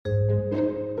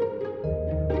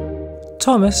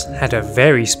Thomas had a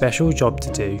very special job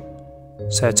to do.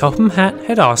 Sir Topham Hatt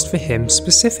had asked for him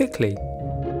specifically.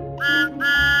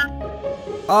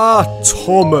 Ah,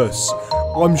 Thomas,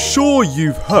 I'm sure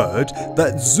you've heard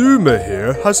that Zuma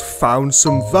here has found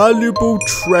some valuable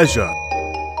treasure.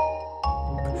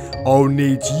 I'll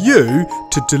need you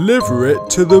to deliver it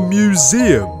to the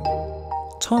museum.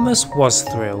 Thomas was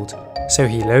thrilled, so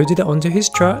he loaded it onto his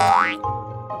truck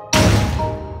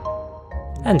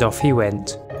and off he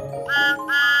went.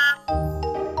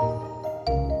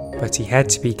 But he had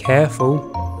to be careful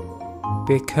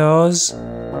because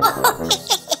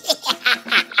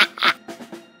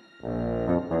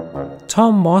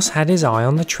Tom Moss had his eye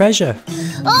on the treasure.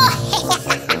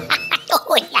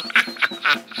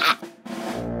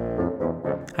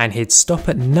 And he'd stop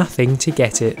at nothing to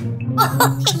get it.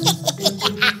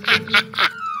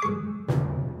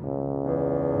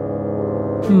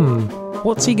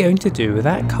 What's he going to do with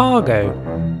that cargo?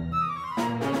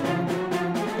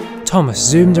 Thomas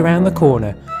zoomed around the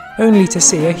corner, only to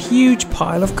see a huge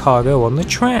pile of cargo on the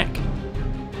track.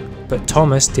 But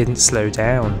Thomas didn't slow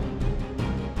down.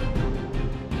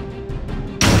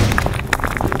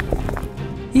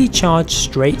 He charged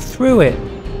straight through it.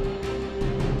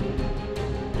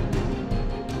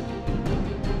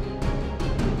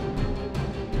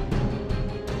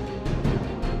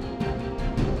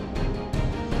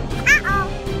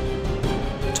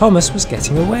 Thomas was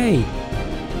getting away.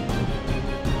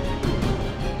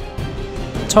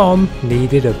 Tom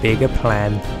needed a bigger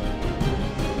plan.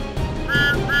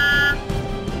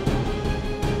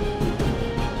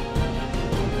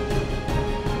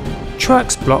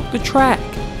 Trucks blocked the track.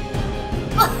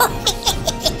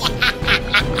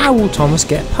 How will Thomas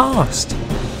get past?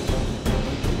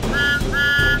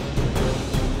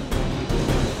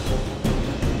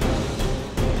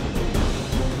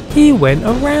 He went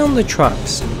around the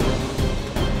trucks.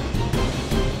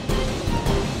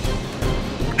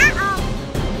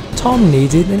 Tom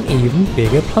needed an even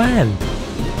bigger plan.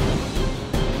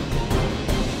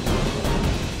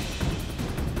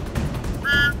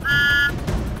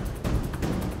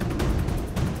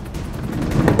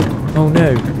 Oh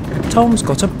no, Tom's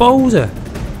got a boulder.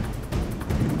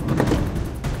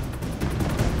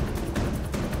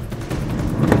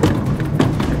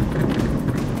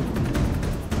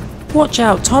 Watch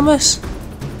out, Thomas!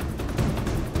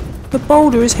 The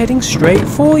boulder is heading straight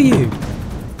for you.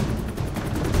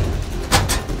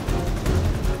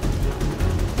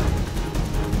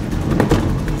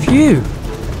 Phew!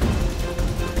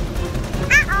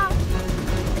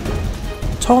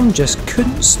 Tom just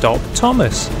couldn't stop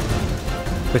Thomas.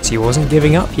 But he wasn't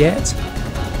giving up yet.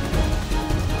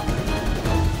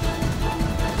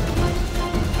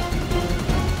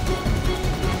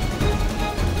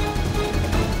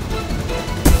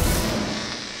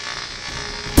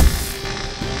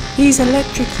 He's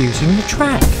electrocuting the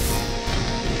track.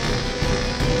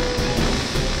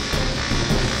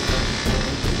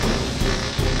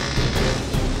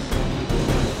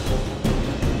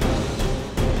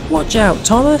 Watch out,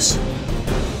 Thomas!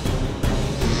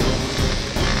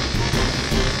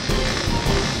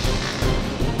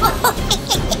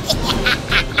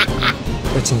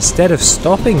 But instead of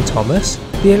stopping Thomas,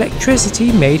 the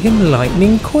electricity made him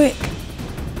lightning quick.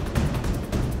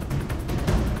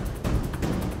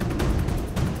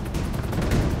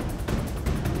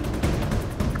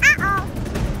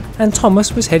 And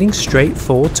Thomas was heading straight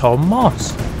for Tom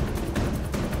Moss.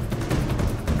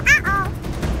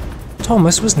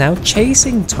 Thomas was now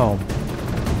chasing Tom.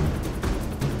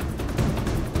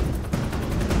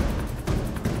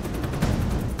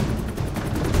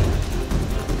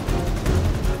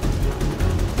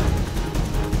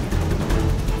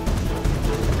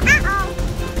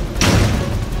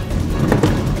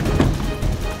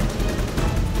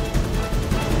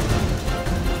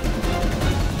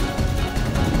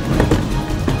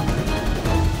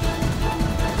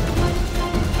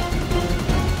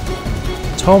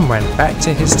 Tom ran back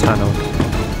to his tunnel.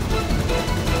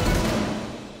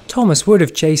 Thomas would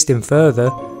have chased him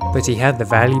further, but he had the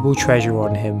valuable treasure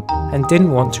on him and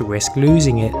didn't want to risk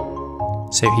losing it,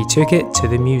 so he took it to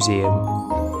the museum.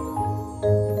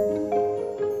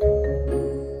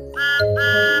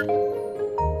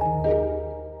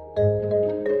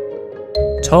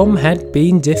 Tom had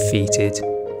been defeated.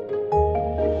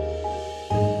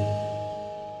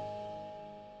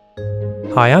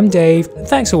 Hi, I'm Dave, and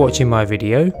thanks for watching my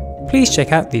video. Please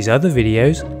check out these other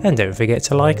videos and don't forget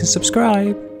to like and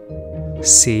subscribe.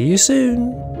 See you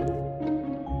soon!